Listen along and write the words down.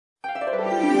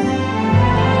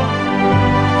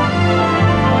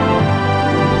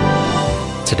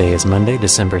Today is Monday,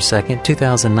 December 2nd,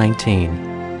 2019,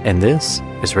 and this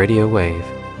is Radio Wave.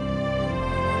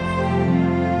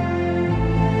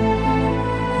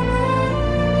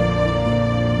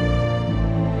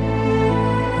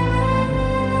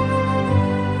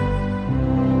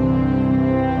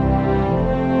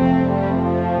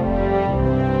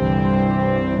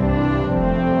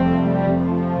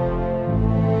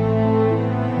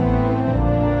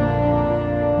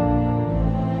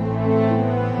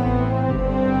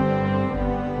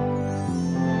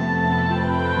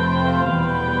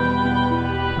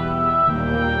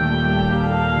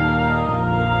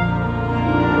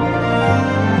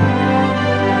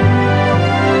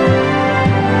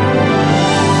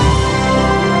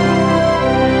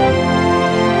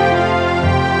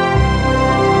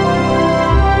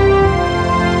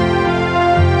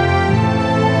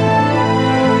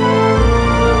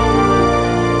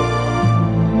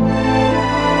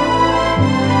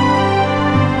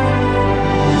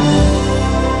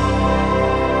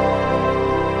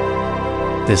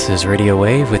 This is Radio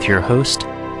Wave with your host,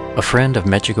 a friend of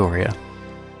Medjugorje.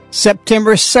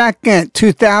 September 2nd,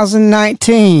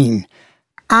 2019.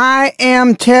 I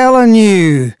am telling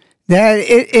you that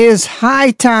it is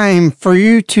high time for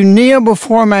you to kneel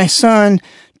before my Son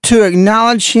to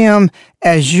acknowledge Him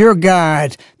as your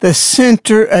God, the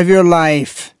center of your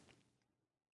life.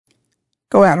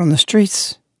 Go out on the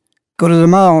streets. Go to the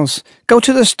malls. Go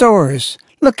to the stores.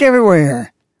 Look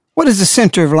everywhere. What is the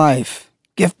center of life?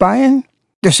 Gift buying?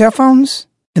 Their cell phones,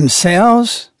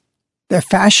 themselves, their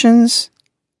fashions.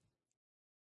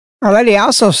 Our Lady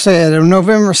also said on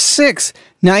November 6,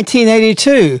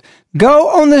 1982, go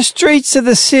on the streets of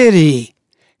the city,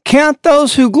 count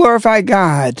those who glorify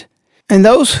God, and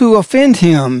those who offend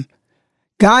Him.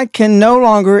 God can no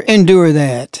longer endure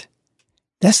that.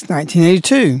 That's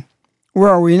 1982. Where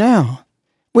are we now?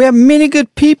 We have many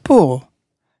good people.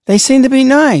 They seem to be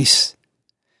nice.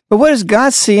 But what does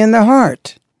God see in their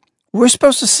heart? We're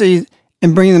supposed to see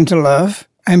and bring them to love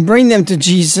and bring them to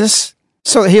Jesus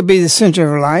so that He'll be the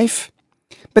center of life.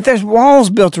 But there's walls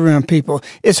built around people.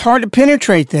 It's hard to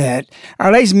penetrate that.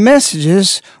 Our Lady's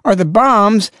messages are the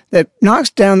bombs that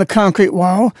knocks down the concrete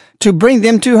wall to bring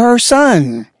them to her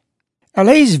Son. Our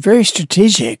Lady's very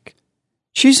strategic.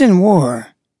 She's in war.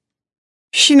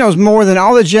 She knows more than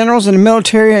all the generals in the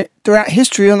military throughout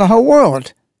history on the whole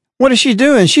world. What is she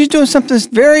doing? She's doing something that's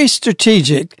very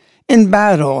strategic. In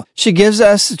battle, she gives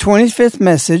us the 25th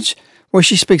message where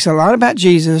she speaks a lot about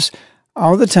Jesus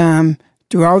all the time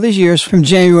through all these years from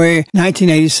January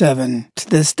 1987 to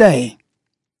this day.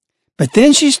 But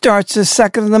then she starts the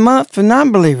second of the month for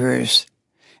non-believers.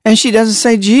 And she doesn't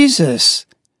say Jesus.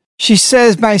 She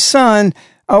says my Son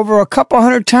over a couple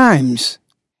hundred times.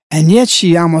 And yet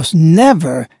she almost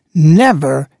never,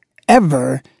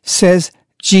 ever says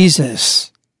Jesus.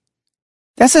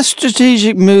 That's a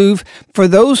strategic move for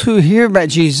those who hear about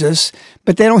Jesus,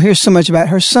 but they don't hear so much about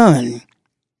her Son.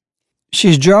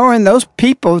 She's drawing those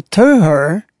people to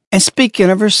her and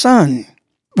speaking of her Son,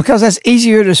 because that's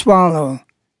easier to swallow.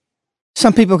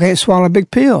 Some people can't swallow big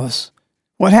pills.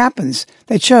 What happens?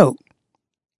 They choke.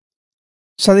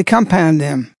 So they compound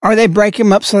them, or they break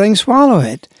them up so they can swallow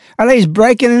it. Our Lady's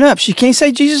breaking it up. She can't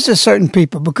say Jesus to certain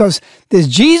people because the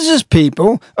Jesus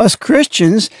people, us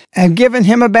Christians, have given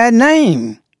Him a bad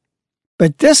name.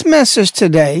 But this message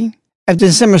today, of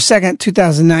December 2nd,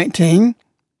 2019,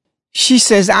 she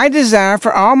says, I desire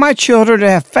for all my children to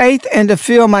have faith and to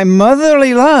feel my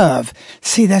motherly love.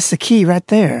 See, that's the key right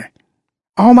there.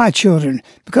 All my children.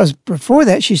 Because before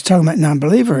that, she's talking about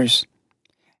non-believers.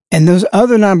 And those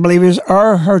other non-believers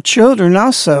are her children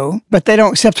also, but they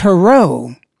don't accept her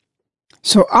role.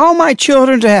 So all my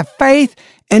children to have faith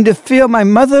and to feel my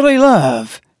motherly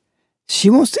love.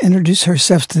 She wants to introduce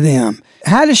herself to them.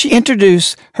 How does she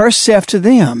introduce herself to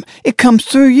them? It comes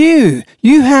through you.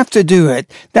 You have to do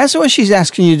it. That's what she's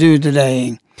asking you to do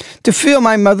today. To feel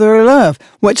my motherly love,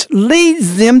 which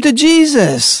leads them to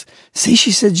Jesus. See,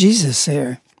 she said Jesus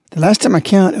there. The last time I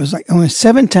counted, it was like only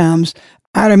 7 times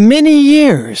out of many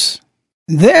years.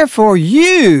 Therefore,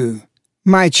 you,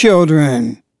 my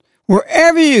children,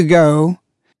 wherever you go,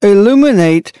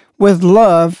 illuminate with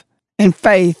love and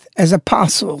faith as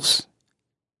apostles.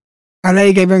 Our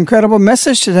Lady gave an incredible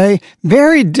message today,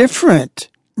 very different,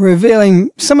 revealing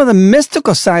some of the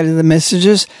mystical side of the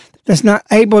messages that's not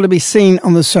able to be seen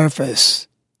on the surface.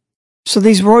 So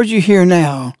these words you hear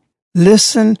now,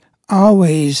 listen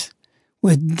always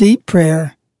with deep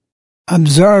prayer,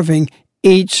 observing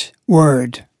each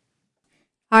word.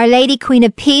 Our Lady Queen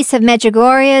of Peace of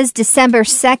Medjugorje's December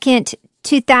 2nd,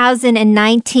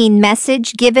 2019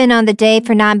 message given on the Day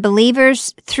for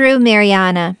Non-Believers through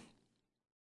Mariana.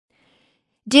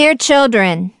 Dear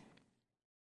children,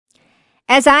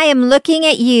 as I am looking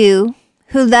at you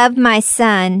who love my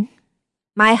Son,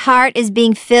 my heart is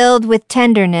being filled with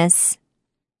tenderness.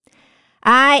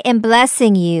 I am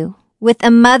blessing you with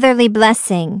a motherly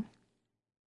blessing.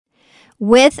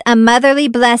 With a motherly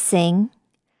blessing,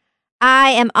 I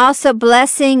am also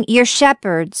blessing your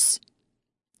shepherds,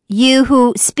 you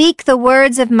who speak the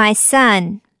words of my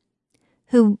Son,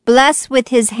 who bless with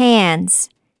his hands,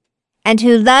 and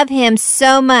who love him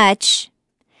so much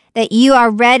that you are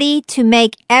ready to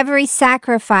make every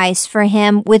sacrifice for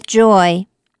him with joy.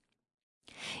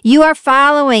 You are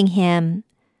following him,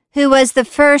 who was the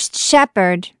first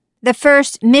shepherd, the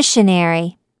first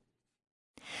missionary.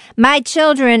 My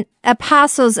children,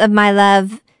 apostles of my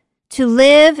love, to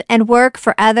live and work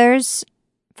for others,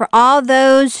 for all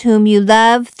those whom you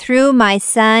love through my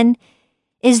Son,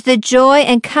 is the joy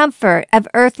and comfort of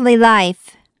earthly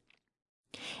life.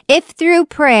 If through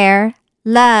prayer,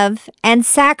 love, and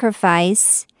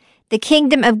sacrifice, the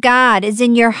kingdom of God is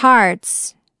in your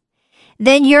hearts,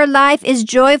 then your life is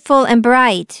joyful and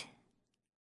bright.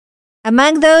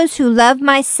 Among those who love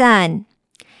my Son,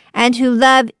 and who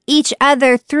love each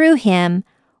other through him,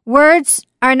 words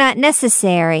are not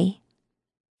necessary.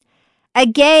 A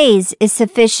gaze is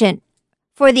sufficient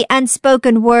for the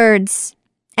unspoken words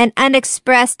and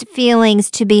unexpressed feelings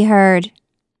to be heard.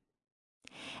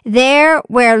 There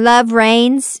where love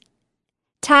reigns,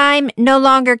 time no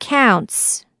longer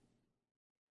counts.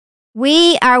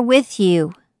 We are with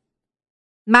you.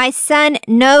 My Son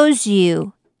knows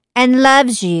you and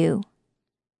loves you.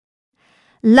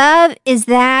 Love is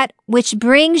that which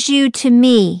brings you to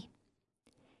me,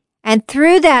 and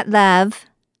through that love,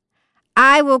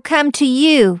 I will come to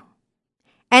you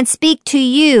and speak to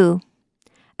you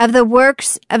of the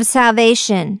works of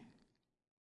salvation.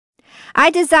 I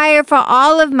desire for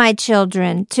all of my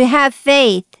children to have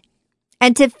faith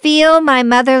and to feel my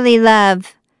motherly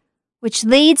love, which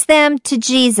leads them to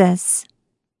Jesus.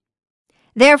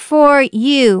 Therefore,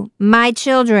 you, my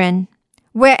children,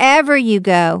 wherever you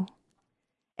go,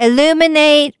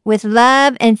 illuminate with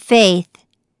love and faith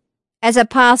as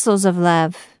apostles of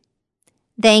love.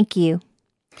 Thank you.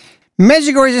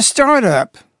 Medjugorje is a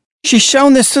startup. She's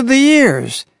shown this through the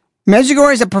years.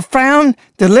 Medjugorje is a profound,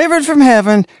 delivered from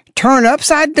heaven, turn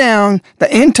upside down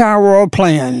the entire world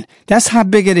plan. That's how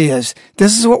big it is.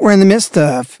 This is what we're in the midst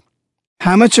of.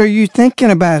 How much are you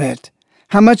thinking about it?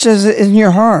 How much is it in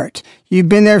your heart? You've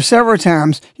been there several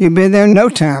times. You've been there no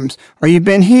times. Or you've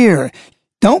been here.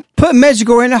 Don't put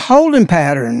Medjugorje in a holding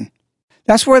pattern.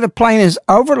 That's where the plane is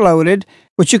overloaded,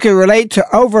 which you can relate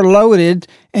to overloaded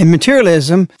and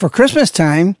materialism for Christmas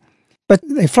time. But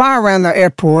they fly around the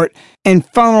airport and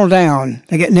funnel down.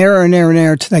 They get narrower and narrower and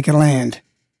narrower until they can land.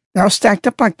 They're all stacked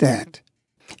up like that.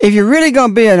 If you're really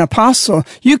going to be an apostle,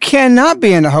 you cannot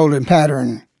be in a holding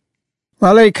pattern.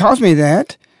 Well, Our Lady calls me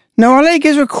that. No, Our Lady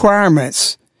gives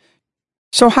requirements.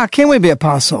 So how can we be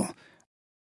apostle?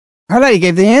 Our Lady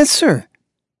gave the answer.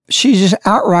 She just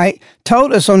outright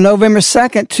told us on November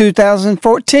 2nd,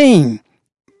 2014.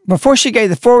 Before she gave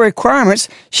the 4 requirements,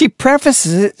 she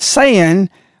prefaces it saying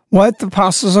what the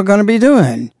apostles are going to be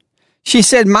doing. She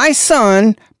said, my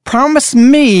Son promised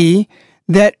me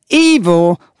that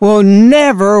evil will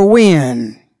never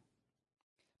win.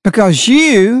 Because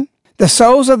you, the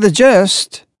souls of the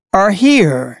just, are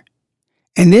here.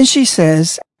 And then she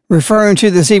says, referring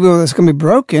to this evil that's going to be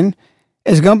broken,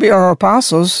 is going to be our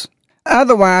apostles.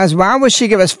 Otherwise, why would she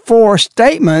give us 4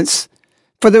 statements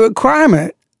for the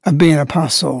requirement of being an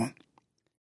apostle?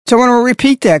 So I want to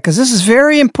repeat that because this is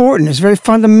very important. It's very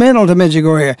fundamental to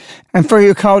Medjugorje and for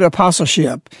your call to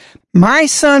apostleship. My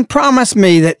Son promised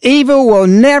me that evil will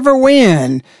never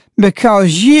win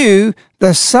because you,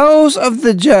 the souls of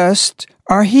the just,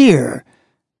 are here.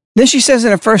 Then she says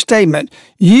in her first statement,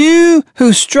 you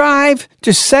who strive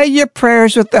to say your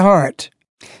prayers with the heart.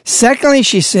 Secondly,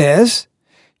 she says,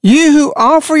 you who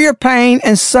offer your pain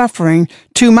and suffering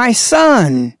to my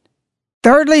Son.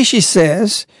 Thirdly, she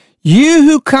says, you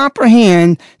who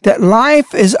comprehend that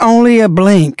life is only a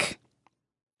blink.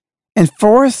 And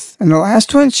fourth, and the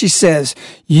last one, she says,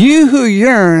 you who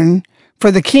yearn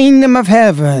for the kingdom of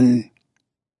heaven.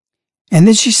 And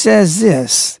then she says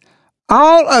this,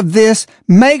 all of this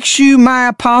makes you my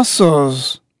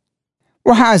apostles.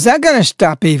 Well, how is that going to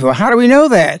stop evil? How do we know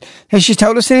that? Has she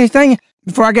told us anything?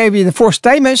 Before I gave you the 4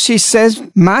 statements, she says,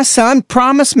 my Son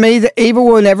promised me that evil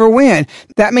will never win.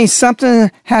 That means something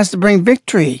has to bring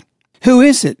victory. Who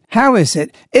is it? How is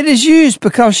it? It is used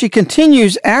because she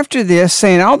continues after this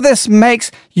saying, all this makes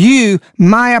you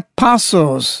my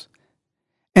apostles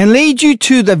and lead you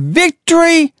to the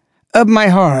victory of my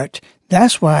heart.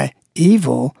 That's why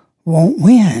evil won't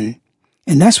win.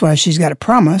 And that's why she's got a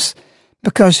promise,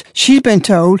 because she's been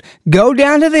told, go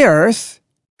down to the earth,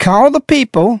 call the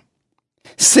people,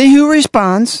 see who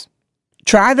responds,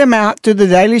 try them out through the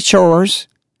daily chores,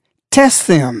 test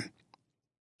them,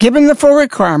 give them the full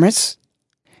requirements,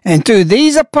 and through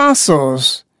these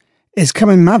apostles is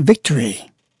coming my victory.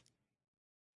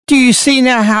 Do you see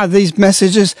now how these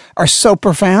messages are so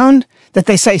profound, that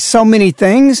they say so many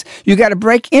things? You got to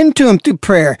break into them through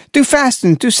prayer, through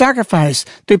fasting, through sacrifice,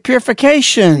 through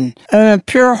purification, and a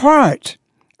pure heart.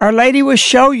 Our Lady will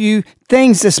show you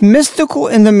things that's mystical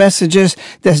in the messages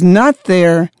that's not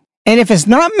there. And if it's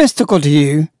not mystical to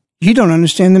you, you don't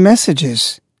understand the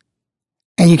messages.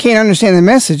 And you can't understand the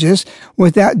messages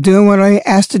without doing what I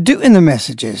asked to do in the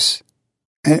messages.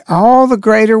 And all the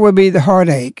greater will be the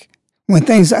heartache when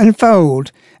things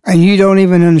unfold and you don't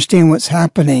even understand what's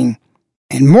happening.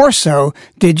 And more so,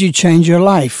 did you change your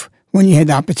life when you had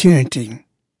the opportunity?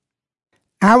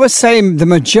 I would say the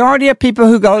majority of people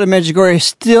who go to Medjugorje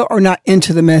still are not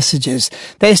into the messages.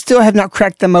 They still have not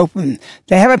cracked them open.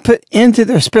 They haven't put into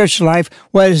their spiritual life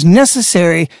what is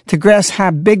necessary to grasp how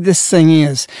big this thing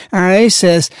is. And Our Lady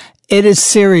says it is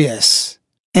serious.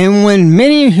 And when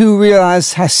many who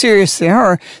realize how serious they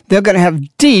are, they're going to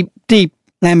have deep, deep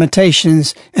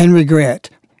lamentations and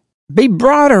regret. Be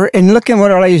broader and look at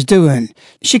what Our Lady's doing.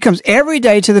 She comes every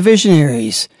day to the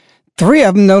visionaries. 3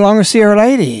 of them no longer see Our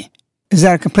Lady. Is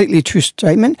that a completely true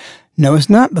statement? No, it's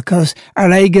not, because Our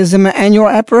Lady gives them an annual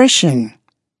apparition.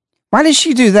 Why does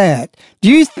she do that? Do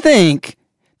you think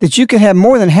that you could have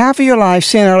more than half of your life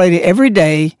seeing Our Lady every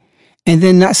day and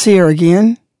then not see her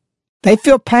again? They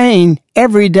feel pain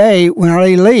every day when Our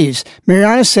Lady leaves.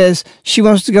 Mariana says she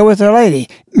wants to go with Our Lady.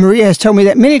 Maria has told me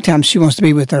that many times she wants to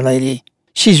be with Our Lady.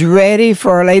 She's ready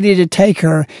for Our Lady to take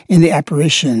her in the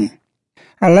apparition.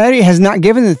 Our Lady has not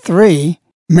given the 3.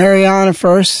 Mariana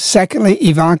first, secondly,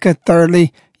 Ivanka,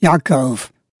 thirdly,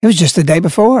 Yaakov. It was just the day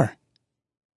before.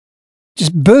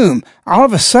 Just boom. All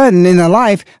of a sudden in their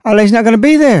life, Our Lady's not going to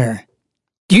be there.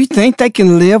 Do you think they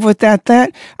can live without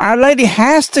that? Our Lady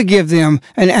has to give them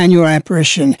an annual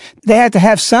apparition. They have to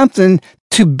have something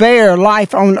to bear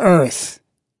life on earth.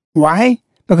 Why?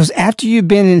 Because after you've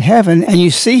been in heaven and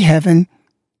you see heaven,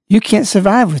 you can't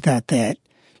survive without that.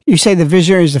 You say the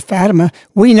visionaries of Fatima.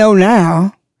 We know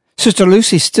now. Sister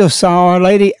Lucy still saw Our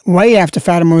Lady way after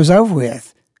Fatima was over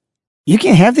with. You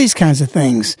can't have these kinds of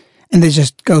things, and it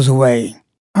just goes away.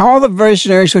 All the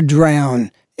visionaries would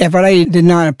drown if Our Lady did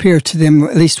not appear to them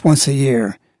at least once a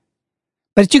year.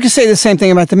 But you can say the same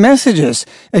thing about the messages.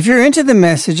 If you're into the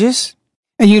messages,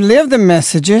 and you live the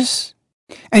messages,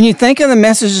 and you think of the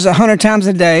messages 100 times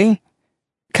a day,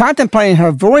 contemplating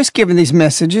her voice giving these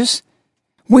messages,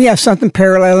 we have something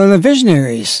parallel in the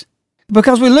visionaries.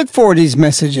 Because we look forward to these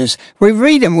messages. We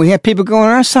read them. We have people go on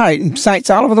our site, and sites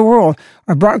all over the world,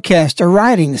 our broadcasts, our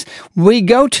writings. We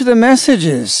go to the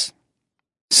messages.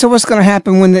 So what's going to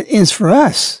happen when it ends for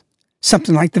us?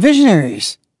 Something like the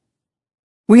visionaries.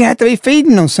 We have to be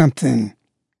feeding on something.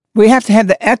 We have to have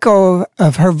the echo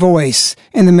of her voice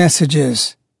in the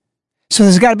messages. So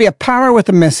there's got to be a power with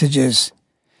the messages,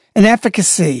 an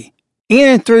efficacy, in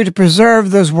and through to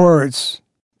preserve those words,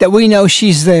 that we know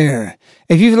she's there.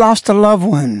 If you've lost a loved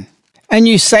one, and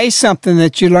you say something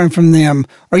that you learned from them,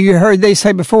 or you heard they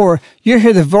say before, you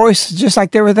hear the voice just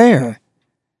like they were there.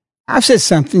 I've said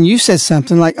something, you said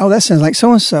something like, oh, that sounds like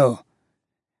so-and-so.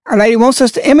 Our Lady wants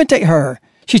us to imitate her.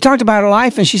 She talked about her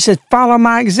life, and she said, follow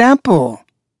my example.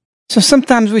 So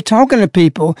sometimes we're talking to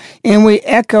people, and we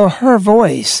echo her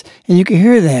voice, and you can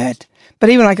hear that. But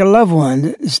even like a loved one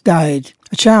that's died,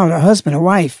 a child, a husband, a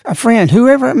wife, a friend,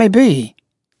 whoever it may be,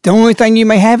 the only thing you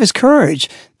may have is courage.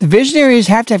 The visionaries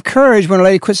have to have courage when Our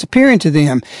Lady quits appearing to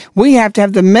them. We have to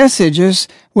have the messages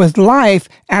with life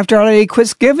after Our Lady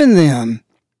quits giving them.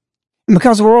 And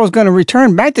because the world is going to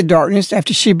return back to darkness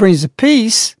after she brings the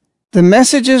peace, the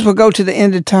messages will go to the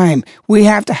end of time. We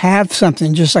have to have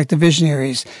something just like the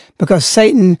visionaries, because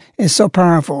Satan is so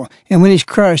powerful. And when he's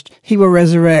crushed, he will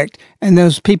resurrect. And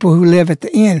those people who live at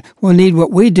the end will need what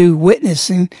we do,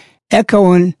 witnessing,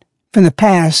 echoing from the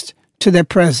past to their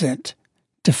present,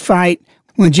 to fight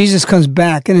when Jesus comes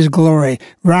back in his glory,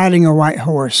 riding a white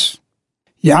horse.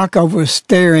 Yaakov was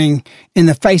staring in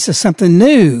the face of something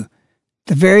new.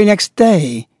 The very next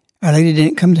day, Our Lady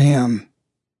didn't come to him.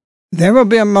 There will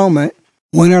be a moment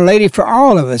when Our Lady, for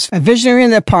all of us, a visionary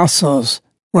and the apostles,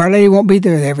 where Our Lady won't be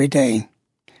there every day.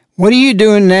 What are you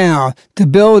doing now to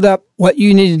build up what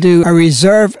you need to do, a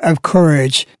reserve of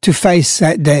courage to face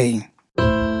that day?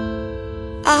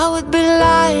 I would be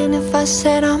lying if I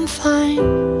said I'm fine.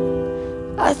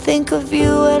 I think of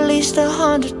you at least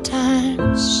 100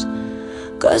 times.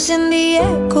 'Cause in the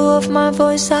echo of my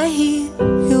voice I hear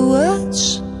your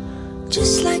words,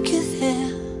 just like you're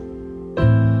there.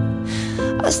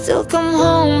 I still come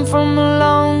home from a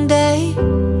long day,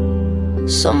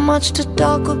 so much to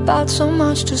talk about, so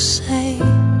much to say.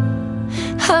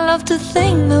 I love to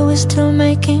think that we're still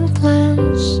making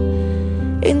plans,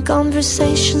 in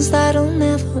conversations that'll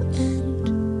never end,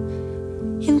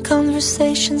 in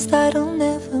conversations that'll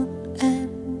never end.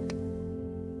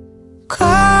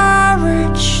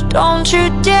 Courage, don't you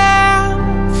dare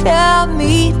fail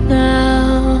me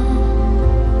now.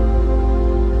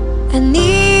 I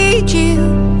need you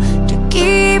to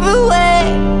keep away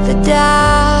the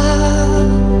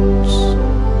doubts.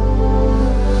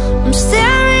 I'm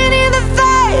staring in the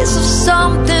face of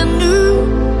something new.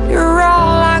 You're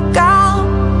all I got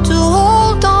to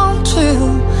hold on to.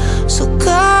 So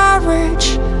courage,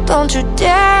 don't you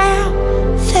dare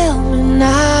fail me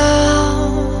now.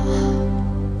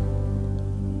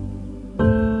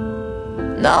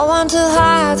 No one to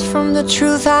hide from the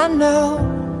truth I know.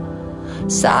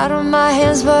 Side on my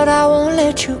hands, but I won't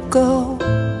let you go.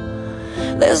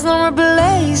 There's no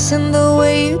replacing the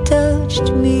way you touched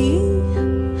me.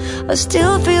 I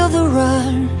still feel the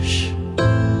rush.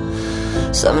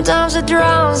 Sometimes it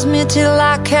drowns me till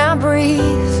I can't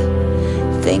breathe,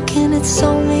 thinking it's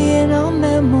only in our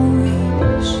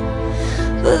memories.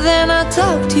 But then I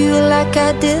talk to you like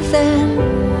I did then,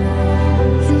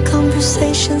 in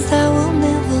conversations that will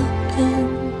never end.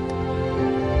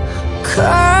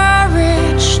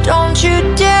 Courage, don't you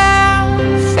dare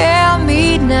fail me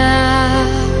now.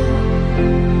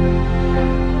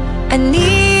 I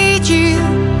need you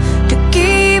to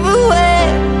keep away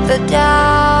the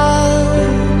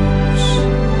doubts.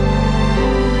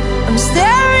 I'm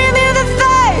staring in the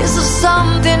face of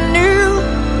something new.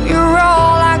 You're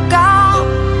all I got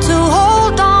to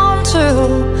hold on to.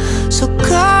 So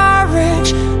courage,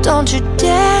 don't you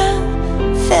dare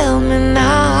fail me now.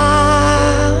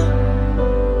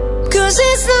 'Cause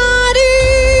it's not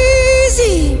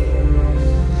easy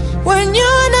when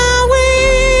you're not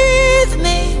with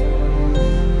me.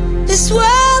 This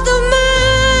world of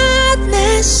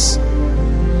madness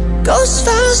goes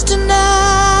faster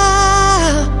now,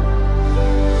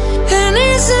 and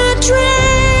it's a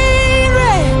train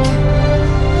wreck,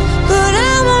 but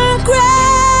I won't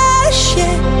crash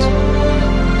it,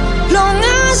 long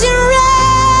as your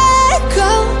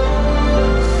echo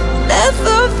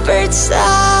never fades out.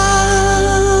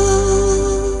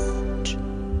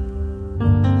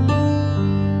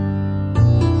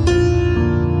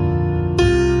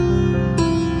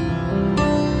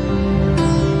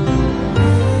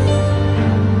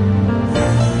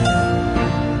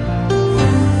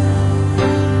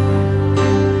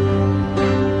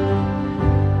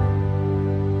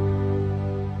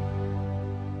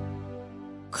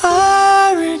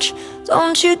 Courage,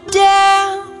 don't you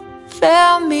dare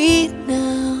fail me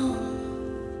now.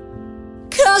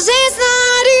 'Cause it's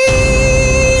not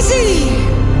easy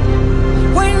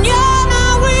when you're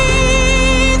not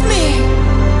with me.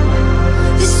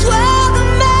 This world of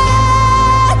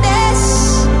madness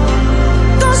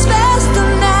goes faster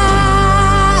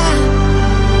now,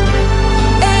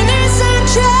 and it's a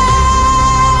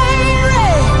train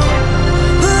wreck,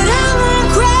 but I won't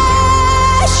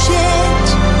crash it,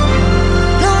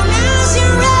 long as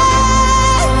your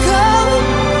echo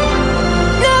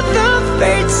never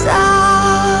fades out.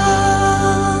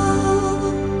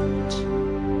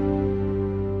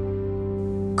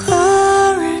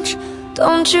 Courage,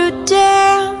 don't you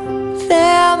dare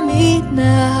fail me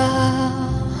now.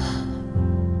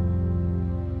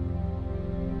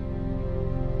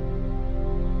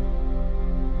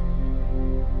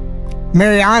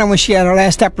 Mariana, when she had her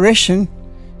last apparition,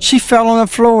 she fell on the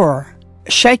floor,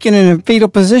 shaken in a fetal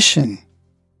position.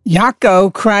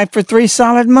 Jaco cried for 3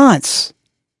 solid months.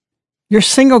 Your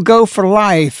single goal for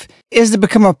life is to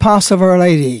become an apostle of Our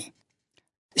Lady.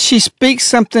 She speaks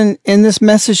something in this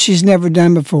message she's never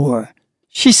done before.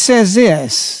 She says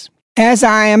this: as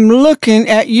I am looking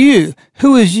at you.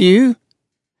 Who is you?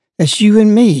 That's you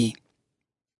and me.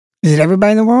 Is it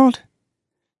everybody in the world?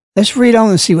 Let's read on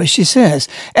and see what she says.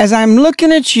 As I'm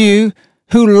looking at you,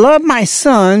 who love my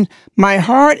son, my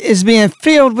heart is being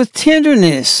filled with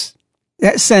tenderness.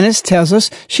 That sentence tells us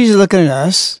she's looking at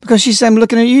us because she said, I'm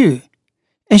looking at you.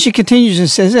 And she continues and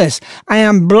says this: I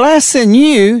am blessing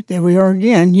you, there we are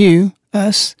again, you,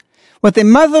 us, with a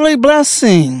motherly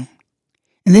blessing.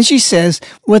 And then she says,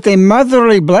 with a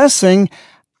motherly blessing,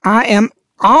 I am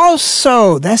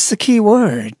also, that's the key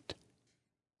word.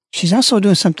 She's also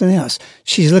doing something else.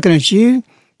 She's looking at you.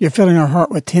 You're filling her heart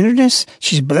with tenderness.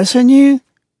 She's blessing you.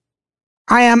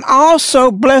 I am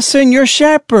also blessing your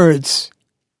shepherds.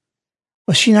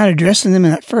 Was she not addressing them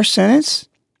in that first sentence?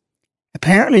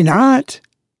 Apparently not.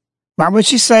 Why would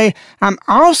she say, I'm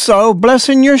also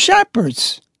blessing your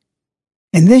shepherds?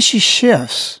 And then she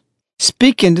shifts,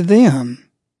 speaking to them.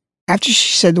 After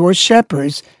she said the word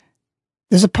shepherds,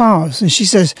 there's a pause, and she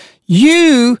says,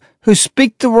 you who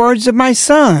speak the words of my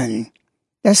son.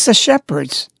 That's the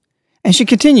shepherds. And she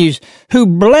continues, who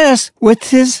bless with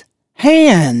his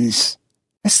hands.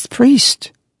 That's the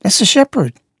priest. That's the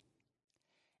shepherd.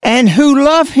 And who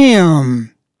love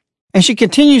him. And she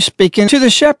continues speaking to the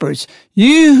shepherds.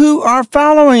 You who are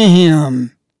following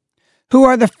him, who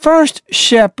are the first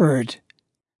shepherd,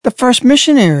 the first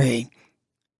missionary.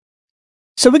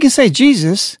 So we can say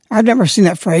Jesus. I've never seen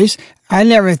that phrase. I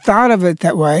never thought of it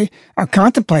that way or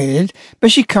contemplated,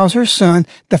 but she calls her son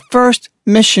the first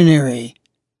missionary.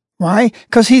 Why?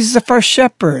 Because he's the first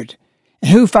shepherd.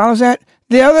 And who follows that?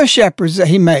 The other shepherds that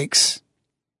he makes.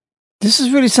 This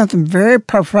is really something very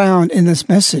profound in this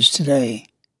message today.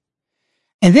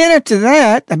 And then after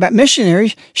that, about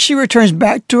missionaries, she returns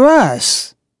back to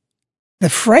us. The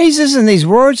phrases in these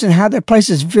words and how they're placed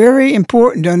is very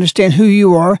important to understand who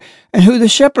you are and who the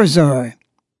shepherds are.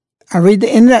 I read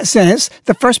the end of that sentence,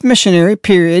 the first missionary,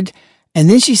 period, and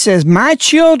then she says, my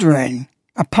children,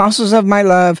 apostles of my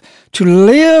love, to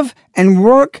live and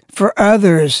work for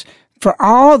others, for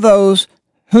all those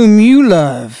whom you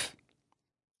love.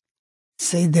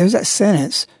 See, there's that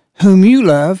sentence, whom you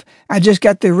love. I just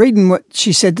got to reading what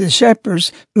she said to the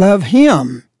shepherds, love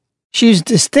him. She's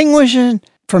distinguishing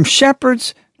from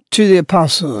shepherds to the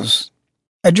apostles,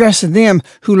 addressing them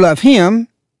who love him,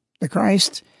 the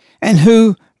Christ, and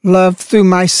who love through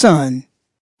my son.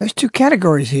 There's two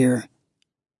categories here.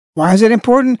 Why is it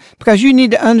important? Because you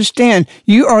need to understand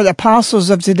you are the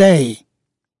apostles of today,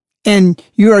 and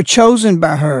you are chosen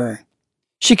by her.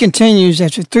 She continues,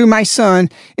 after through my son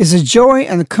is the joy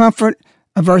and the comfort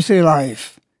of earthly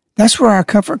life. That's where our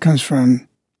comfort comes from.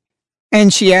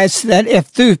 And she adds to that, if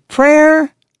through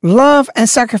prayer, love, and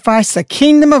sacrifice the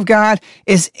kingdom of God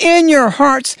is in your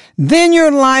hearts, then your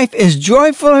life is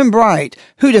joyful and bright.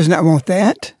 Who does not want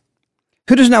that?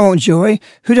 Who does not want joy?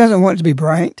 Who doesn't want it to be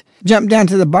bright? Jump down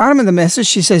to the bottom of the message.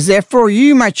 She says, therefore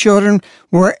you, my children,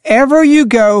 wherever you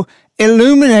go,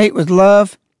 illuminate with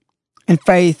love and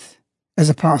faith as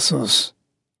apostles.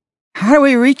 How do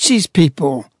we reach these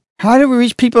people? How do we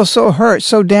reach people so hurt,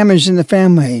 so damaged in the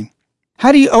family?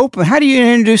 How do you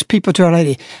introduce people to Our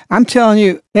Lady? I'm telling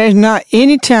you, there's not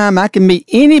any time I can meet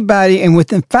anybody and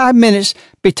within 5 minutes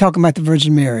be talking about the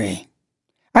Virgin Mary.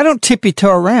 I don't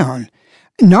tippy-toe around,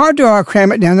 nor do I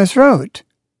cram it down their throat.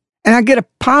 And I get a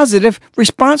positive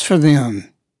response from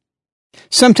them.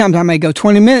 Sometimes I may go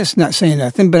 20 minutes not saying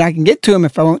nothing, but I can get to them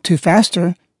if I want to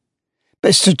faster.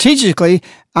 But strategically,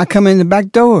 I come in the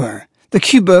back door. The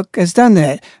Q book has done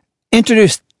that.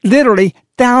 Introduced literally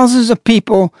thousands of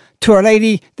people to Our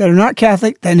Lady that are not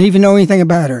Catholic, that don't even know anything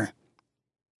about her.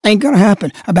 Ain't going to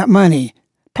happen. About money,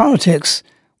 politics.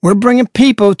 We're bringing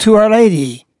people to Our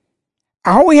Lady.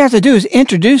 All we have to do is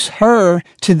introduce her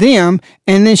to them,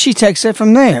 and then she takes it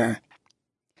from there.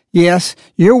 Yes,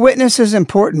 your witness is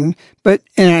important, but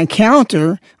in an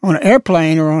encounter on an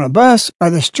airplane or on a bus or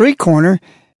the street corner,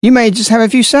 you may just have a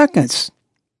few seconds.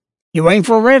 You're waiting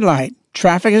for a red light.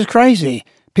 Traffic is crazy.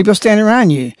 People standing around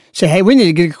you say, hey, we need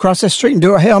to get across the street and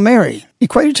do a Hail Mary.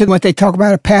 Equated to what they talk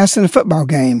about a pass in a football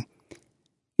game.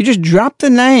 You just drop the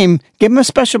name, give them a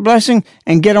special blessing,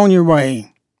 and get on your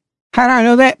way. How do I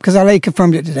know that? Because Our Lady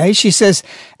confirmed it today. She says,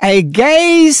 a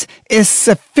gaze is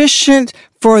sufficient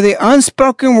for the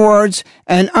unspoken words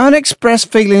and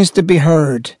unexpressed feelings to be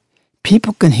heard.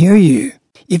 People can hear you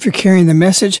if you're carrying the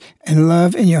message and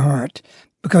love in your heart,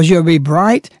 because you'll be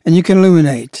bright and you can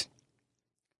illuminate.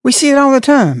 We see it all the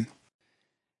time.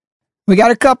 We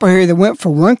got a couple here that went for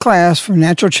one class for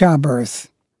natural childbirth.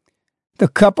 The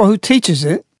couple who teaches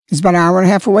it is about an hour and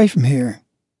a half away from here.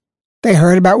 They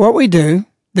heard about what we do.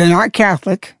 They're not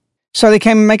Catholic, so they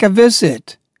came and make a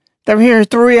visit. They were here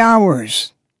 3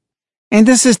 hours. And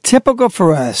this is typical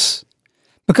for us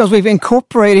because we've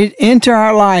incorporated into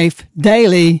our life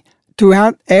daily,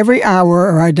 throughout every hour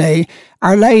of our day,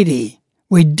 Our Lady.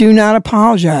 We do not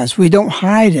apologize. We don't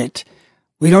hide it.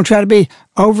 We don't try to be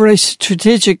overly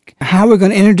strategic how we're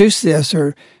going to introduce this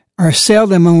or sell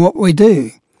them on what we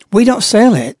do. We don't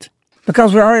sell it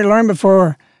because we already learned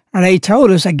before. And they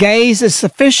told us a gaze is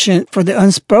sufficient for the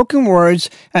unspoken words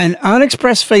and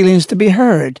unexpressed feelings to be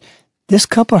heard. This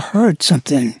couple heard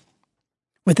something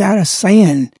without us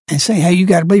saying and saying, hey, you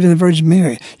got to believe in the Virgin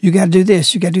Mary. You got to do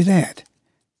this. You got to do that.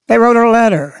 They wrote a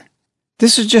letter.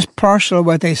 This is just partial of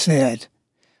what they said.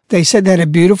 They said they had a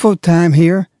beautiful time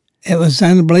here. It was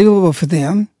unbelievable for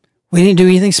them. We didn't do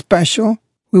anything special.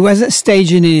 We wasn't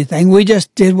staging anything. We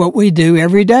just did what we do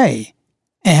every day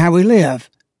and how we live.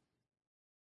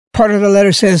 Part of the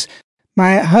letter says,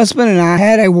 my husband and I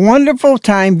had a wonderful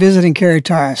time visiting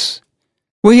Caritas.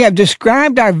 We have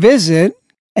described our visit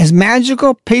as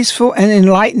magical, peaceful, and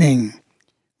enlightening.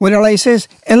 What our lady says,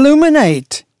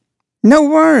 illuminate. No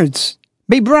words.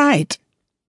 Be bright.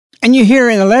 And you hear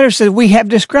in the letter says, we have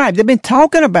described. They've been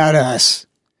talking about us,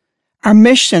 our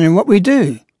mission and what we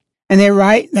do. And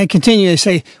they continue to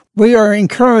say, we are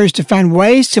encouraged to find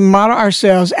ways to model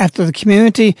ourselves after the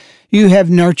community you have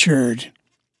nurtured.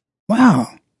 Wow.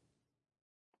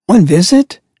 One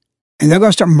visit? And they're going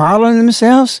to start modeling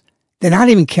themselves? They're not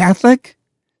even Catholic?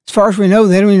 As far as we know,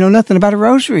 they don't even know nothing about a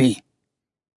rosary.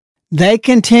 They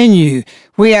continue.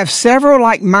 We have several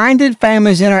like-minded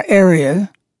families in our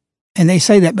area. And they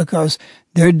say that because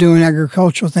they're doing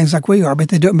agricultural things like we are, but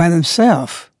they do it by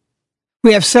themselves.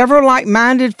 We have several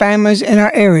like-minded families in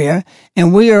our area,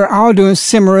 and we are all doing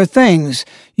similar things.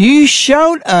 You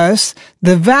showed us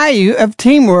the value of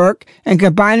teamwork and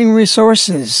combining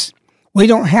resources. We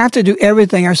don't have to do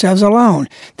everything ourselves alone.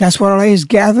 That's what our lady is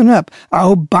gathering up, a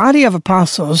whole body of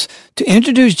apostles to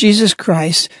introduce Jesus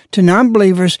Christ to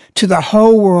non-believers, to the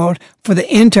whole world, for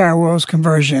the entire world's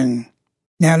conversion.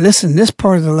 Now listen, this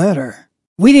part of the letter.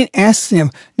 We didn't ask them,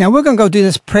 now we're going to go do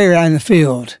this prayer out in the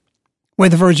field where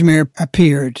the Virgin Mary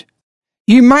appeared.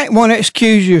 You might want to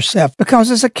excuse yourself because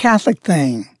it's a Catholic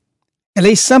thing. At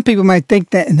least some people might think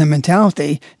that in the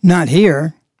mentality, not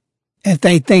here. If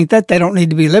they think that, they don't need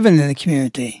to be living in the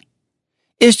community.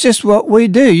 It's just what we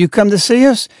do. You come to see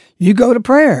us, you go to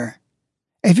prayer.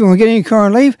 If you want to get in your car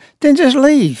and leave, then just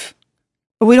leave.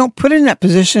 But we don't put it in that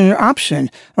position or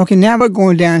option. Okay, now we're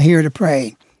going down here to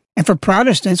pray. And for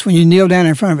Protestants, when you kneel down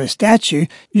in front of a statue,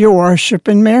 you're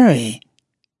worshiping Mary.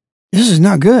 This is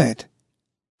not good.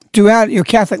 Throughout your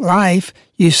Catholic life,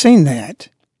 you've seen that.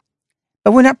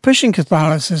 But we're not pushing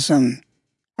Catholicism.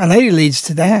 Our Lady leads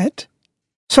to that.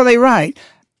 So they write,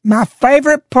 my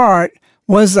favorite part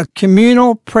was the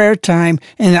communal prayer time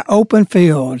in the open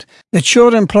field, the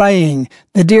children playing,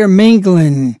 the deer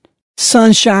mingling,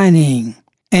 sun shining,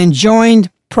 and joined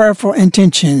prayerful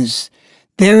intentions.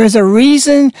 There is a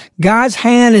reason God's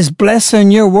hand is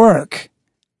blessing your work.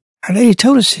 Our Lady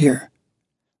told us here,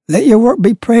 let your work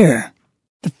be prayer.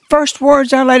 The first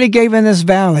words Our Lady gave in this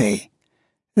valley,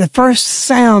 the first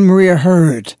sound Maria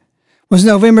heard, was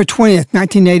November 20th,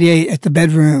 1988 at the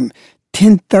bedroom,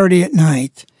 10:30 at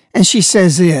night. And she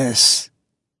says this,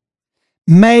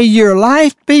 may your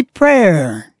life be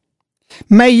prayer.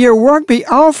 May your work be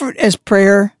offered as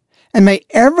prayer, and may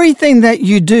everything that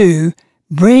you do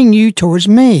bring you towards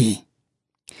me.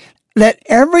 Let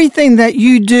everything that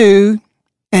you do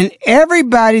and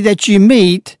everybody that you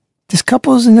meet, this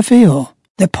couple is in the field.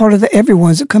 They're part of the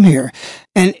everyones that come here.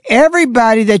 And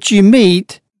everybody that you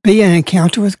meet be an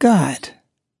encounter with God.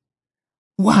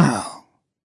 Wow.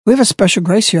 We have a special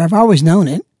grace here. I've always known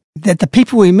it, that the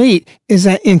people we meet is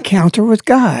an encounter with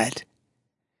God.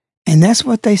 And that's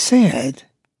what they said.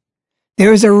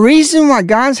 There is a reason why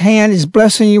God's hand is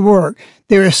blessing your work.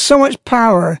 There is so much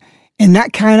power in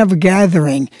that kind of a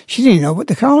gathering. She didn't know what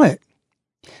to call it.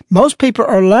 Most people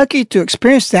are lucky to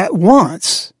experience that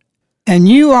once. And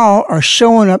you all are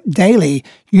showing up daily,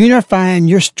 unifying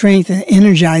your strength and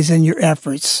energizing your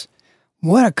efforts.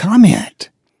 What a comment.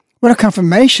 What a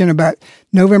confirmation about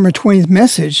November 20th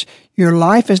message. Your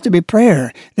life is to be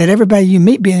prayer. Let everybody you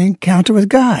meet be an encounter with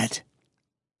God.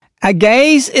 A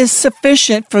gaze is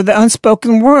sufficient for the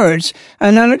unspoken words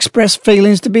and unexpressed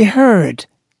feelings to be heard.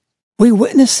 We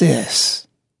witness this.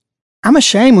 I'm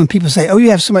ashamed when people say, oh, you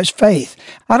have so much faith.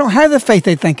 I don't have the faith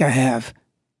they think I have.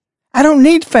 I don't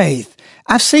need faith.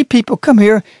 I see people come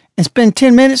here and spend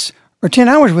 10 minutes or 10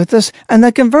 hours with us and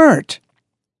they convert.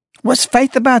 What's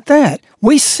faith about that?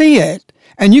 We see it,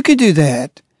 and you could do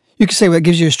that. You could say, well, it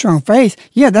gives you a strong faith.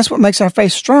 Yeah, that's what makes our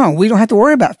faith strong. We don't have to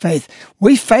worry about faith.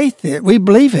 We faith it. We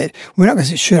believe it. We're not going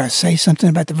to say, should I say something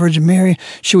about the Virgin Mary?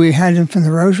 Should we hide them from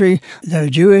the rosary? They're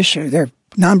Jewish or they're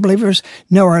non-believers?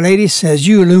 No, Our Lady says,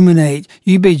 you illuminate.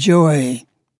 You be joy.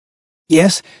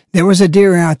 Yes, there was a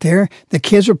deer out there. The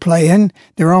kids were playing.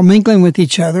 They're all mingling with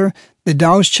each other. The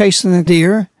dog's chasing the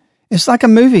deer. It's like a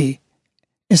movie.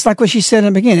 It's like what she said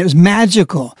in the beginning. It was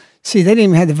magical. See, they didn't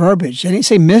even have the verbiage. They didn't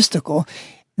say mystical.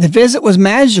 The visit was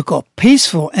magical,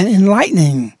 peaceful, and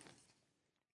enlightening.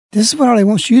 This is what Our Lady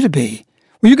wants you to be.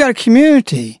 Well, you got a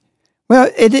community.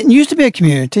 Well, it didn't used to be a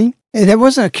community. There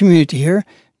wasn't a community here.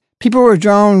 People were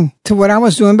drawn to what I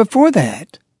was doing before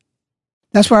that.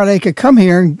 That's why they could come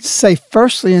here and say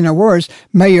firstly in their words,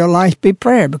 may your life be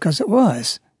prayer, because it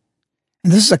was.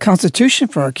 And this is a constitution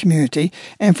for our community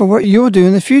and for what you'll do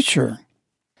in the future.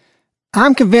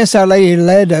 I'm convinced Our Lady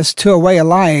led us to a way of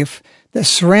life that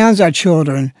surrounds our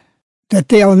children, that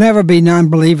they'll never be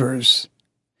non-believers.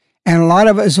 And a lot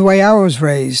of it is the way I was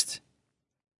raised.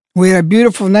 We had a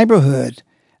beautiful neighborhood.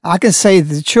 I can say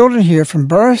that the children here from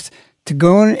birth to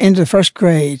going into the first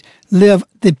grade live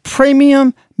the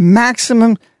premium,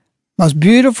 maximum, most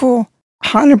beautiful,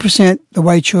 100% the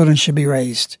way children should be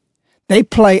raised. They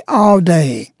play all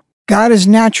day. God is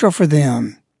natural for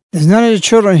them. There's none of the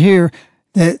children here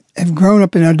that have grown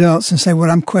up in adults and say,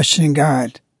 well, I'm questioning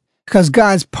God. Because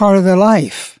God's part of their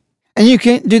life. And you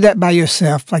can't do that by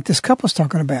yourself, like this couple's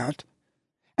talking about.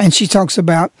 And she talks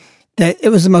about that it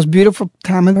was the most beautiful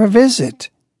time of her visit.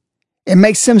 It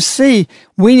makes them see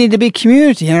we need to be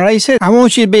community. And like I said, I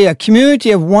want you to be a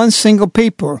community of one single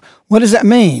people. What does that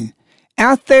mean?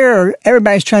 Out there,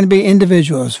 everybody's trying to be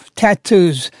individuals,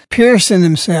 tattoos, piercing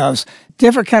themselves,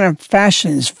 different kind of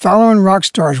fashions, following rock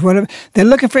stars, whatever. They're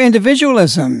looking for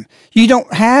individualism. You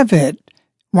don't have it.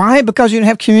 Why? Because you don't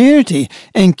have community.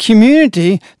 In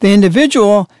community, the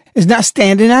individual is not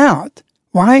standing out.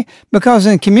 Why? Because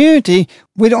in community,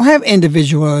 we don't have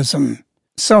individualism.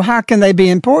 So how can they be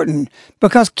important?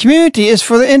 Because community is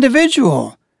for the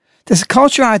individual. This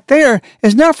culture out there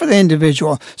is not for the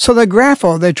individual. So they're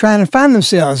grapple. They're trying to find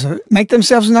themselves, make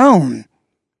themselves known.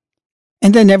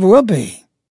 And they never will be.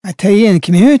 I tell you, in the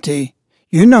community,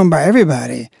 you're known by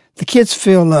everybody. The kids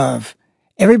feel love.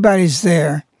 Everybody's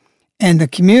there. And the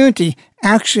community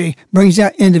actually brings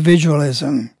out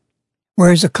individualism,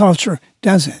 whereas the culture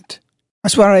doesn't.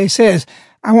 That's what it says.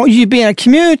 I want you to be in a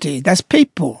community. That's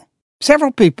people.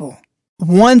 Several people.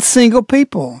 One single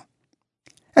people.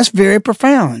 That's very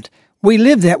profound. We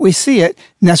live that, we see it,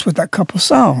 and that's what that couple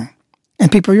saw.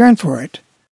 And people yearn for it.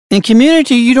 In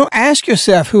community, you don't ask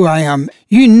yourself who I am.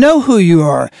 You know who you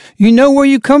are. You know where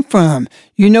you come from.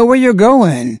 You know where you're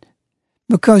going.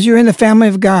 Because you're in the family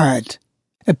of God.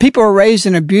 If people are raised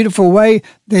in a beautiful way,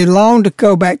 they long to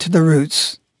go back to the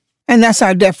roots. And that's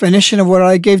our definition of what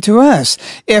I gave to us.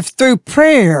 If through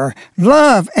prayer,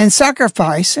 love, and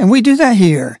sacrifice, and we do that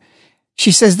here,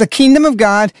 she says the kingdom of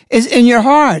God is in your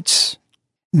hearts.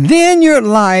 Then your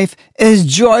life is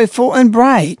joyful and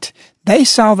bright. They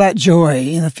saw that joy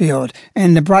in the field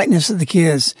and the brightness of the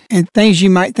kids and things you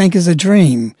might think is a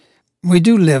dream. We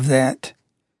do live that.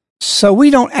 So we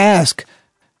don't ask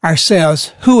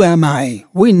ourselves, who am I?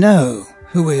 We know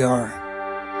who we are.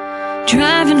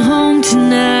 Driving home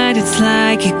tonight, it's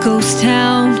like a ghost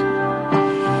town.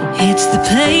 It's the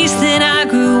place that I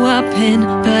grew up in,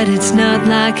 but it's not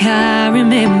like I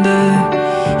remember.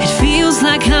 It feels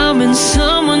like I'm in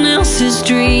someone else's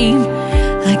dream,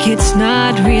 like it's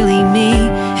not really me,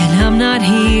 and I'm not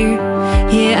here.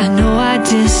 Yeah, I know I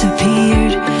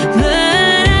disappeared,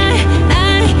 but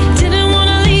I didn't want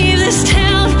to leave this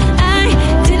town.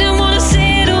 I didn't want to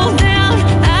settle down.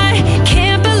 I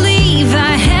can't believe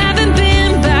I haven't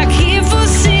been back here for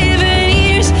 7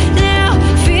 years now.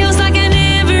 Feels like I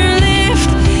never left,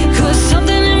 'cause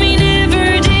something in me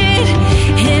never did.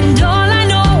 And all I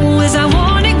know is I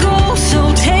want to go,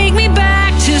 so take me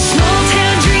back to small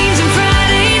town dreams and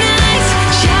Friday nights,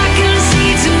 shotgun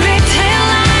seats and red tail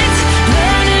lights,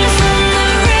 running from the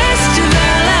rest of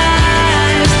our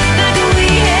lives. Not that we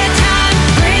had time,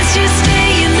 friends just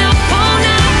staying up all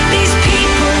night. These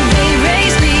people, they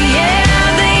raised me, yeah,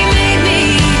 they made me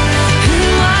who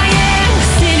I am.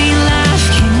 City life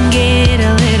can get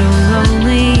a little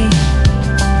lonely,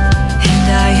 and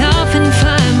I often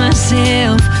find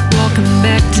myself walking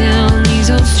back down these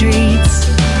old streets.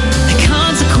 The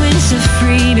consequence of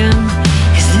freedom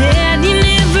is that you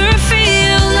never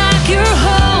feel like you're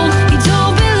home. You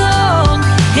don't belong,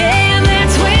 and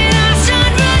that's when I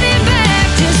start running back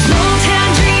to small town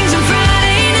dreams and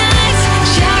Friday nights,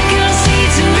 shotgun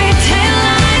seats and red tail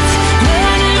lights,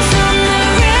 running from the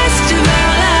rest of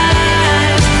our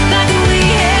lives. Not that we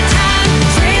had time,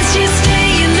 friends just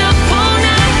staying up all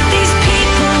night. These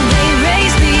people, they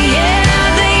raised me, yeah,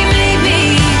 they made me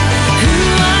who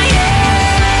I am.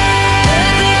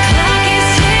 But the clock is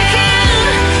ticking,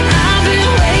 I've been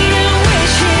waiting,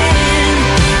 wishing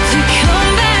to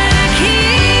come back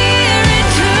here and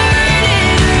turn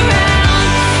it around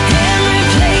and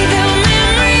replay the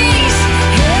memories,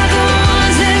 yeah, the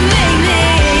ones that made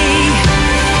me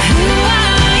who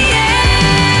I am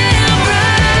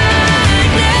right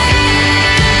now.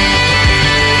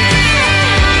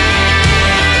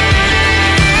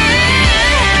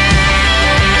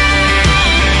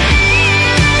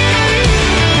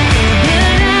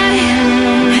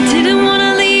 I didn't want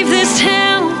to leave this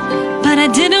town, but I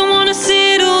didn't want to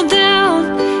settle down,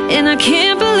 and I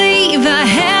can't believe I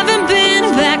haven't been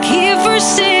back here for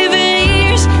 7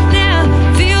 years now.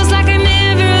 Feels like I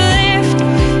never left,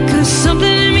 'cause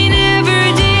something in me never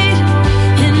did.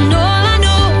 And all I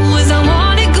know is I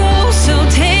wanna go, so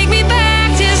take me back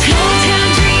to small town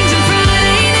dreams and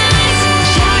Friday nights,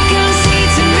 shotgun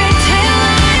seats and red tail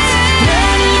lights,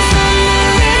 running from the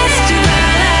rest of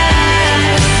our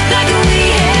lives like we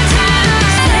had time.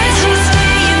 Let's just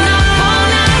staying up all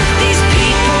night. These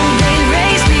people, they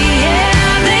raised me,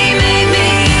 yeah, they made me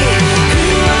who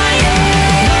I am.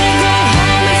 Wanna go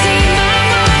home and see my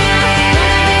mama,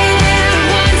 wanna be with the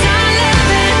ones I love,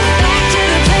 and back to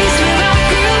the place where I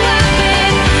grew up,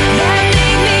 and that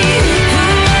made me who I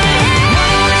am.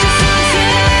 Wanna watch the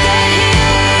sunset up that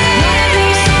hill, wanna be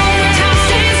somewhere time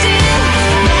stands still,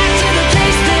 back to the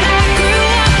place that I grew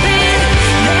up in,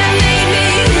 that made me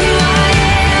who I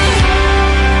am.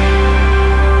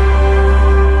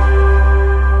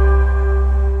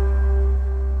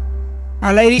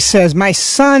 Our Lady says, my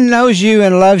son knows you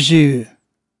and loves you.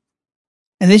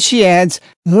 And then she adds,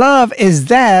 love is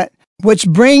that which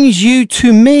brings you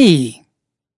to me.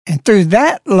 And through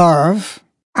that love,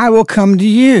 I will come to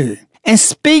you and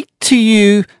speak to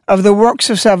you of the works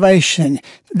of salvation.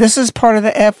 This is part of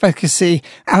the efficacy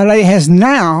Our Lady has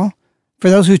now for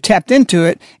those who tapped into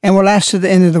it and will last to the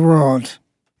end of the world.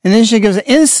 And then she gives an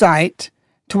insight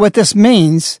to what this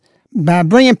means by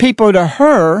bringing people to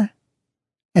her,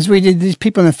 as we did these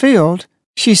people in the field.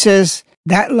 She says,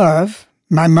 that love,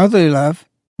 my motherly love,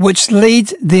 which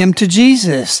leads them to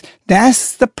Jesus.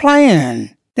 That's the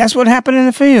plan. That's what happened in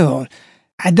the field.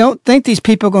 I don't think these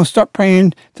people are going to start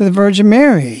praying to the Virgin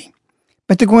Mary,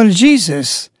 but they're going to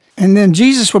Jesus, and then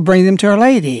Jesus will bring them to Our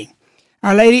Lady.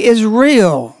 Our Lady is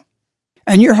real,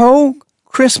 and your whole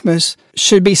Christmas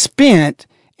should be spent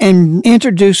in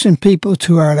introducing people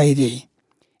to Our Lady.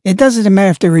 It doesn't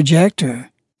matter if they reject her.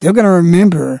 They're going to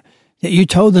remember that you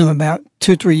told them about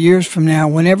 2 or 3 years from now,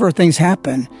 whenever things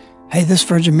happen, hey, this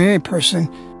Virgin Mary person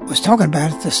was talking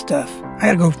about this stuff. I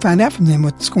got to go find out from them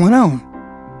what's going on.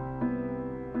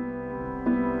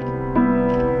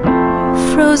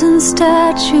 Frozen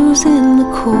statues in the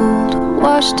cold,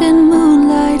 washed in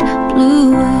moonlight,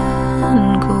 blue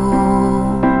and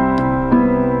gold.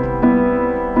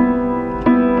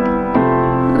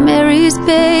 Mary's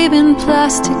babe in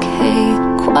plastic hay,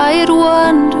 quiet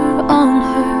wonder on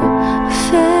her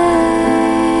face.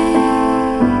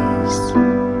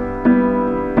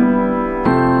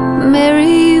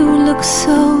 Mary, you look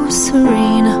so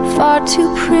serene, far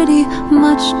too pretty,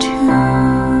 much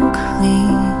too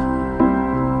clean.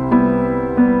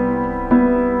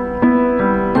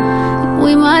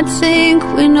 We might think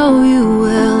we know you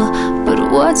well, but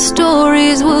what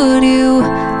stories would you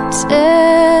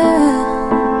tell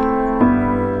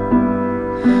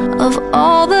of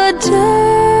all the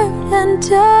dirt and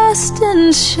dust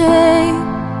and shame,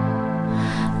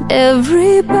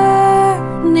 every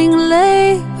burning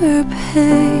labor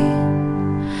pain?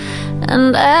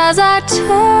 And as I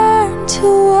turn to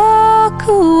walk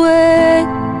away,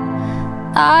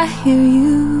 I hear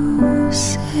you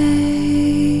say,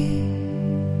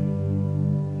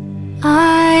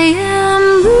 I am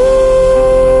blue.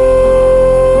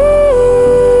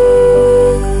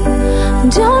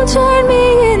 Don't turn me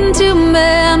into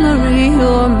memory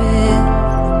or myth.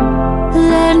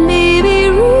 Let me be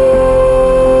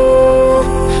real,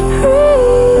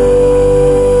 real.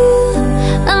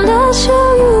 And I'll show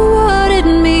you what it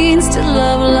means to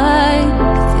love like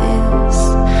this,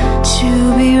 to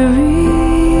be real.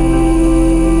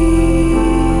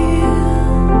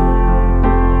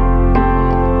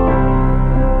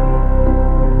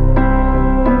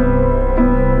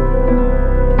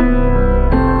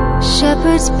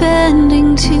 Shepherds bending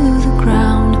to the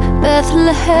ground,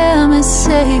 Bethlehem is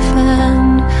safe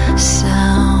and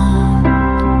sound.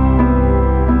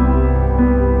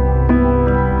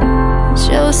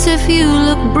 Joseph, you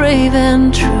look brave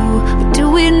and true, but do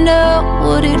we know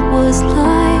what it was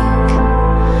like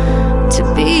to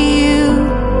be you?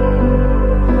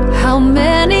 How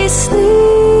many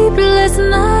sleepless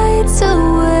nights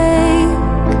awake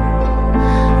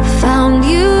found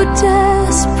you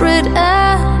desperate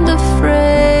and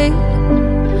afraid.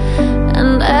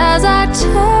 And as I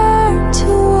turn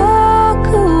to walk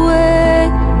away,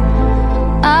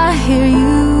 I hear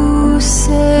you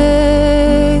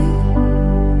say,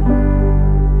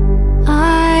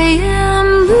 I am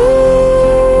blue.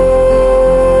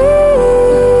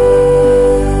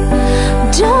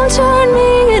 Don't turn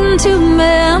me into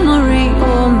memory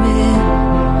or myth.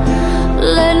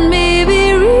 Let me be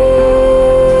real,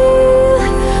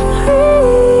 real.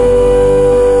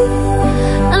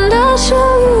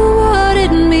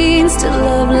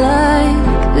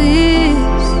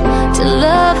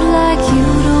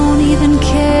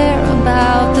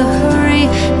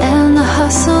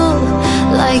 hustle,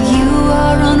 like you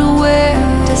are unaware.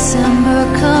 December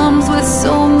comes with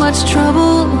so much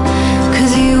trouble,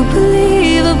 'cause you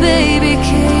believe a baby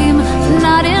came,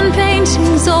 not in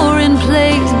paintings or in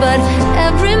plays, but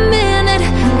every minute,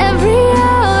 every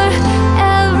hour,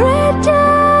 every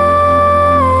day.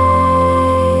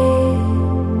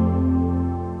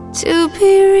 To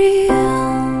be real.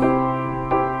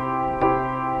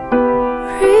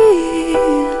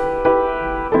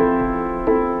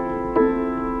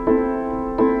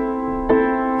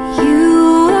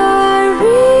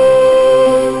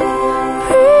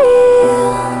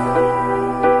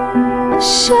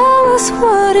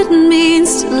 What it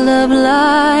means to love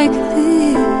like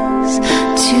this,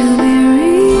 to be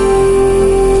real,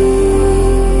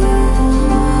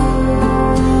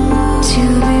 to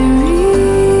be real,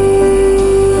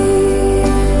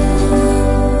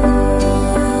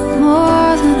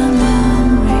 more than a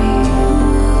memory,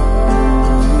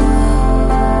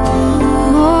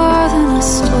 more than a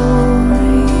story.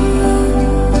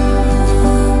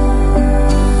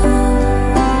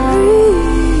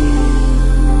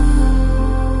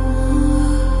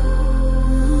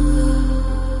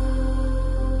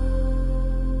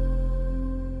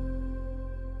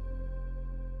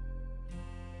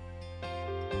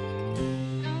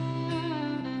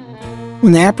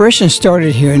 When the apparition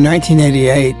started here in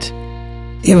 1988,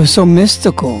 it was so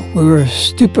mystical. We were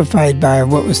stupefied by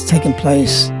what was taking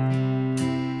place.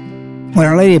 When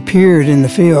Our Lady appeared in the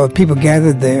field, people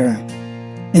gathered there,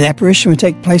 and the apparition would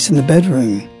take place in the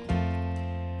bedroom.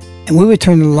 And we would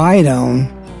turn the light on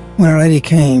when Our Lady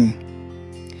came,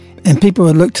 and people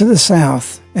would look to the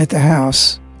south at the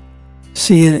house,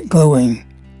 see it glowing,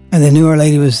 and they knew Our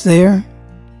Lady was there.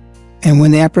 And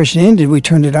when the apparition ended, we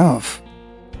turned it off.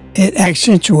 It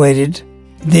accentuated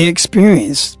the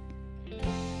experience,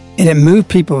 and it moved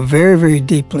people very, very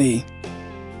deeply.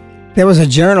 There was a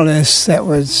journalist that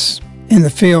was in the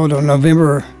field on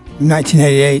November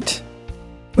 1988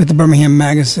 with the Birmingham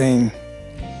Magazine,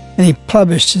 and he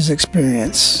published his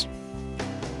experience.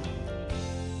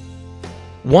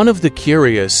 One of the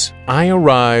curious, I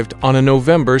arrived on a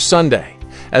November Sunday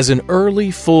as an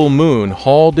early full moon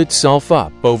hauled itself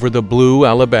up over the blue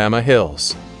Alabama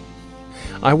hills.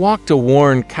 I walked a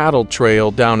worn cattle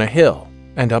trail down a hill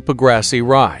and up a grassy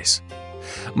rise,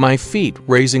 my feet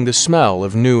raising the smell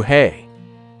of new hay.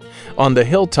 On the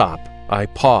hilltop, I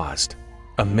paused,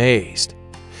 amazed.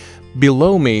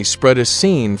 Below me spread a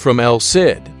scene from El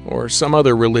Cid or some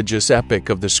other religious epic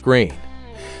of the screen.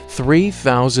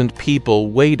 3,000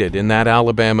 people waited in that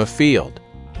Alabama field,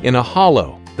 in a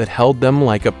hollow that held them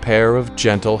like a pair of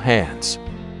gentle hands.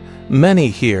 Many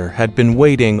here had been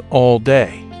waiting all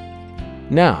day.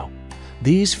 Now,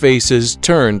 these faces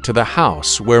turned to the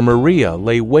house where Maria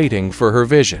lay waiting for her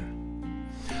vision.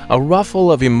 A ruffle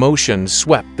of emotion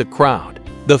swept the crowd.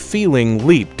 The feeling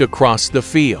leaped across the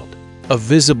field, a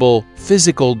visible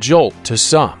physical jolt to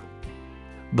some.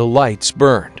 The lights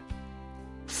burned.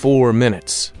 4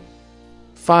 minutes.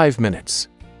 5 minutes.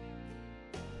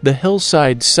 The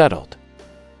hillside settled,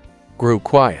 grew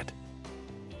quiet.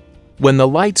 When the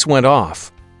lights went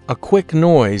off, a quick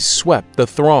noise swept the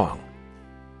throng,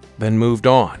 then moved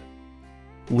on,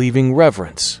 leaving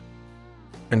reverence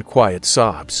and quiet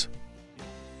sobs.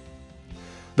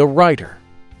 The writer,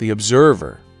 the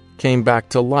observer, came back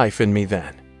to life in me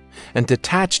then, and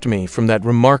detached me from that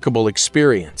remarkable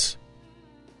experience.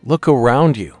 Look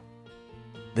around you.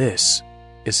 This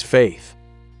is faith.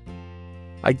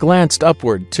 I glanced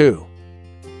upward, too.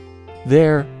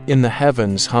 There, in the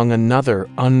heavens, hung another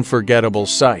unforgettable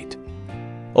sight.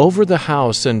 Over the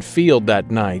house and field that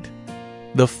night,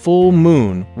 the full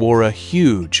moon wore a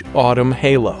huge autumn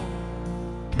halo,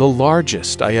 the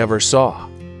largest I ever saw.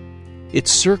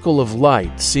 Its circle of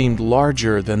light seemed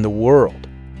larger than the world.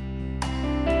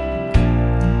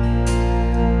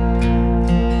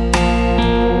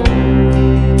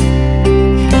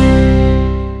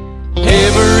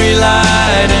 Every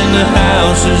light in the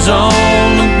house is on,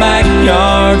 the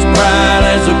backyard's bright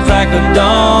as the crack of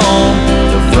dawn.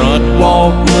 The front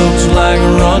walk looks like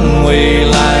runway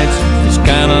lights, it's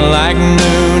kinda like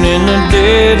noon in the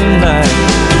dead of night.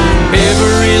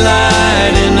 Every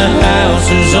light in the house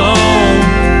is on,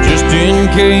 just in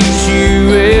case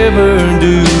you ever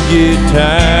do get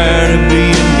tired of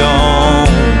being gone.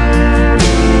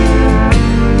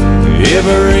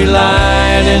 Every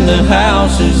light in the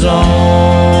house is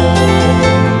on.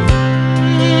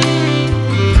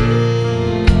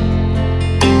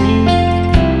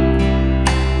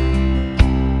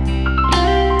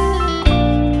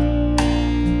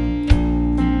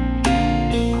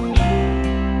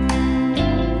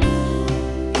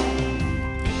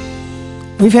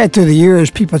 We've had through the years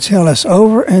people tell us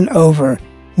over and over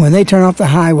when they turn off the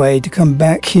highway to come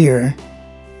back here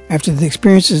after the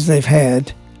experiences they've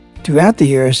had throughout the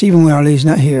years, even when Our Lady's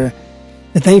not here,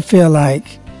 that they feel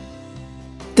like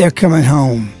they're coming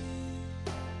home.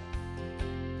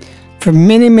 For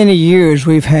many, many years,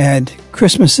 we've had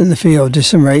Christmas in the Field,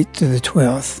 December 8th to the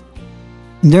 12th.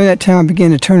 And during that time, I began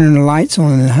to turn the lights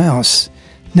on in the house,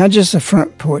 not just the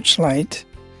front porch light,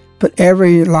 but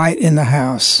every light in the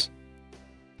house.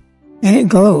 And it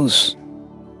glows.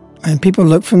 And people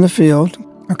look from the field,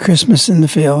 or Christmas in the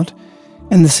Field,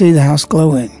 and they see the house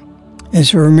glowing. And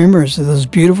so remembers of those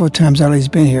beautiful times Our Lady's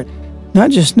been here.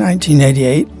 Not just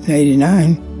 1988 and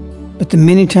 89, but the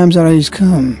many times Our Lady's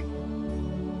come.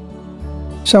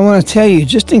 So I want to tell you,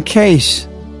 just in case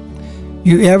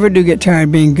you ever do get tired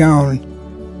of being gone,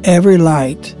 every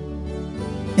light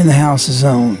in the house is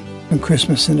on from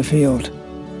Christmas in the Field.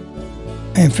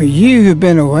 And for you who've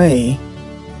been away,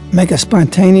 make a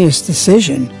spontaneous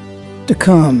decision to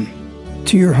come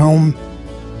to your home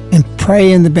and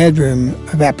pray in the bedroom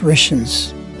of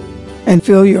apparitions and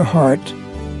fill your heart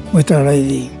with Our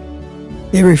Lady.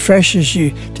 It refreshes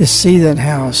you to see that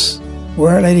house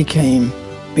where Our Lady came,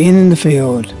 being in the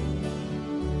field,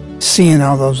 seeing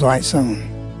all those lights on.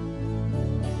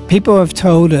 People have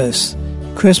told us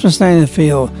Christmas night in the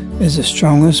field is the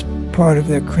strongest part of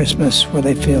their Christmas where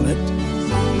they feel it.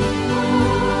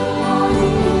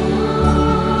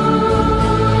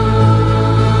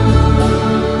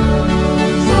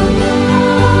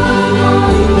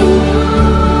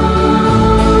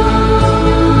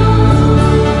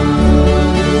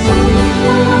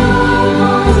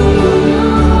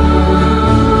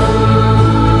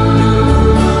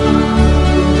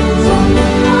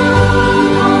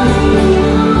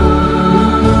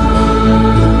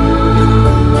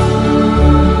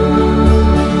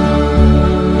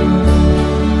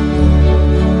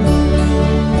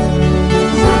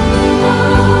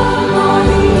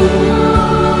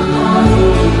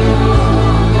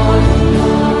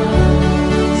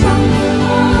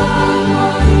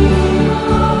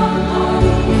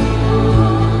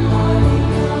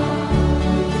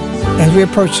 As we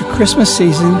approach the Christmas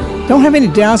season, don't have any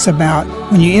doubts about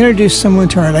when you introduce someone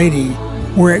to Our Lady,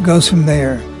 where it goes from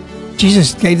there.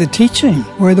 Jesus gave the teaching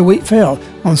where the wheat fell,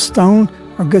 on stone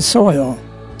or good soil.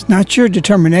 It's not your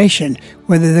determination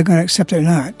whether they're going to accept it or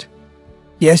not.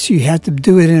 Yes, you have to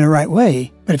do it in the right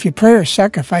way, but if you pray,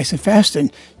 sacrifice, and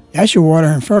fasting, that's your water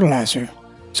and fertilizer.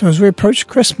 So as we approach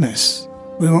Christmas,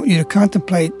 we want you to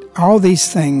contemplate all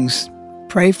these things.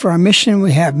 Pray for our mission.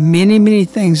 We have many, many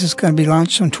things that's going to be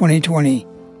launched in 2020.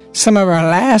 Some of our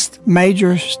last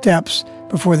major steps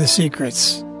before the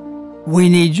secrets. We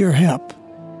need your help.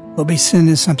 We'll be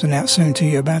sending something out soon to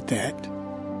you about that.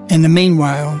 In the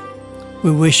meanwhile,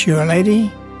 we wish you, Our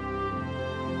Lady.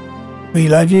 We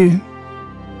love you.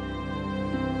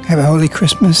 Have a holy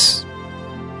Christmas.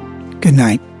 Good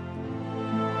night.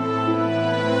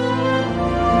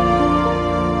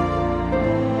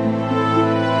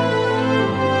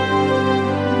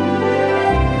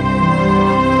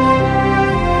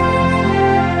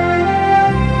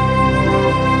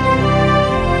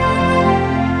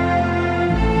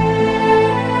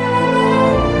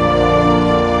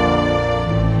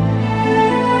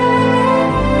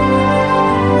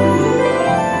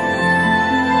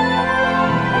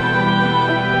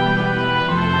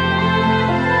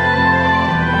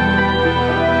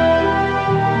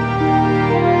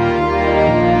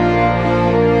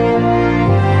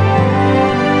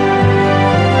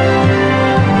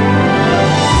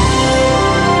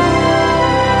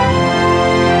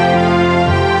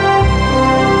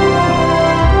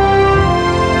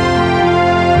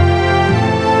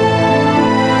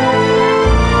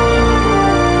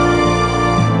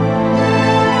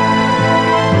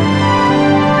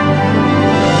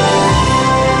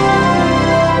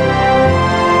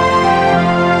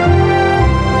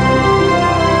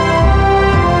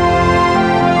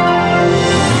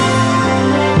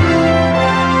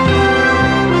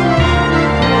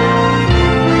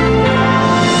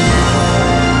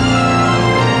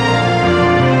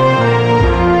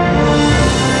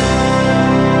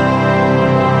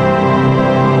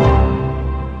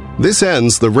 This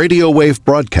ends the Radio Wave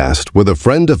broadcast with a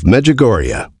Friend of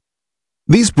Medjugorje.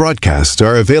 These broadcasts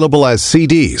are available as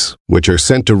CDs, which are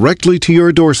sent directly to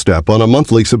your doorstep on a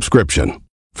monthly subscription.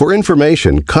 For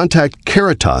information, contact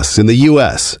Caritas in the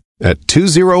U.S. at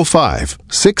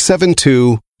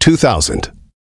 205-672-2000.